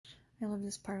I love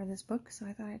this part of this book, so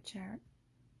I thought I'd share it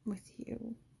with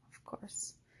you, of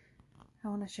course. I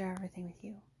want to share everything with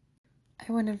you.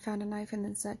 I went and found a knife and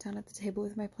then sat down at the table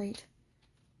with my plate.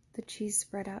 The cheese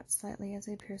spread out slightly as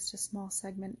I pierced a small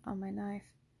segment on my knife.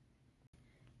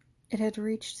 It had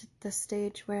reached the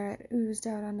stage where it oozed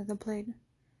out onto the plate.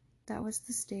 That was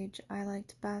the stage I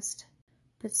liked best.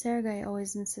 But Sergei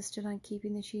always insisted on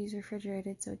keeping the cheese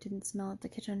refrigerated so it didn't smell at the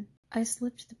kitchen. I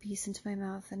slipped the piece into my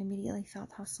mouth and immediately felt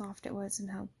how soft it was and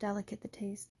how delicate the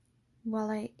taste.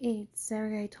 While I ate,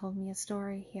 Sergei told me a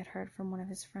story he had heard from one of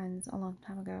his friends a long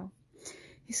time ago.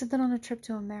 He said that on a trip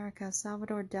to America,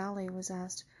 Salvador Dali was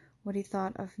asked what he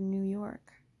thought of New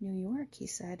York. New York, he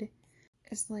said,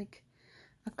 is like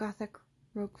a gothic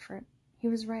Roquefort. He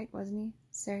was right, wasn't he?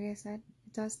 Sergei said.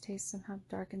 It does taste somehow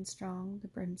dark and strong, the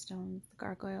brimstones, the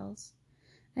gargoyles.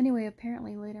 Anyway,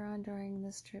 apparently later on during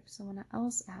this trip, someone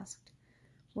else asked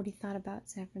what he thought about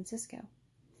San Francisco.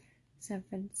 San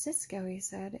Francisco, he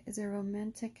said, is a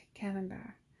romantic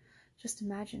camembert. Just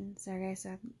imagine, Sergei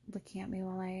said, looking at me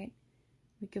while I ate.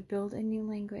 We could build a new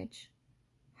language.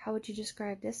 How would you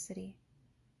describe this city?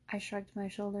 I shrugged my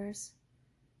shoulders.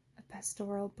 A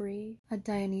pastoral Brie, a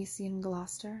Dionysian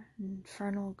Gloucester, an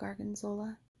infernal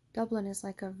Gorgonzola. Dublin is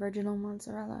like a virginal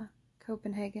mozzarella.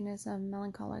 Copenhagen is a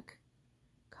melancholic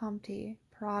Comté.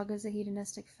 Prague is a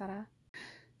hedonistic feta.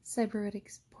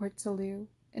 Sybaritic Port Salut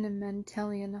in a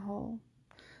Mantellian hole.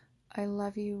 I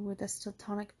love you with a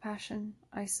Stiltonic passion,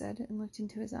 I said, and looked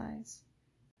into his eyes.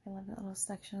 I love that little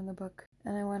section of the book.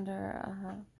 And I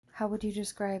wonder, how would you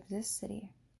describe this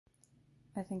city?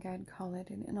 I think I'd call it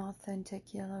an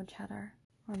authentic yellow cheddar,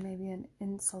 or maybe an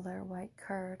insular white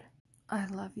curd. I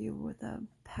love you with a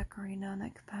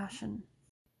pecorino-nic passion.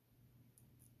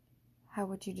 How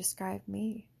would you describe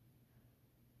me?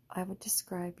 I would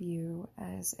describe you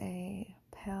as a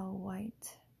pale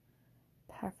white,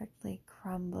 perfectly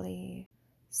crumbly,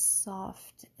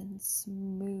 soft and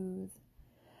smooth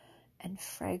and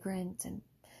fragrant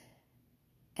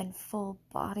and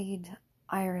full-bodied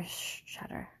Irish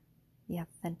cheddar, the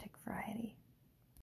authentic variety.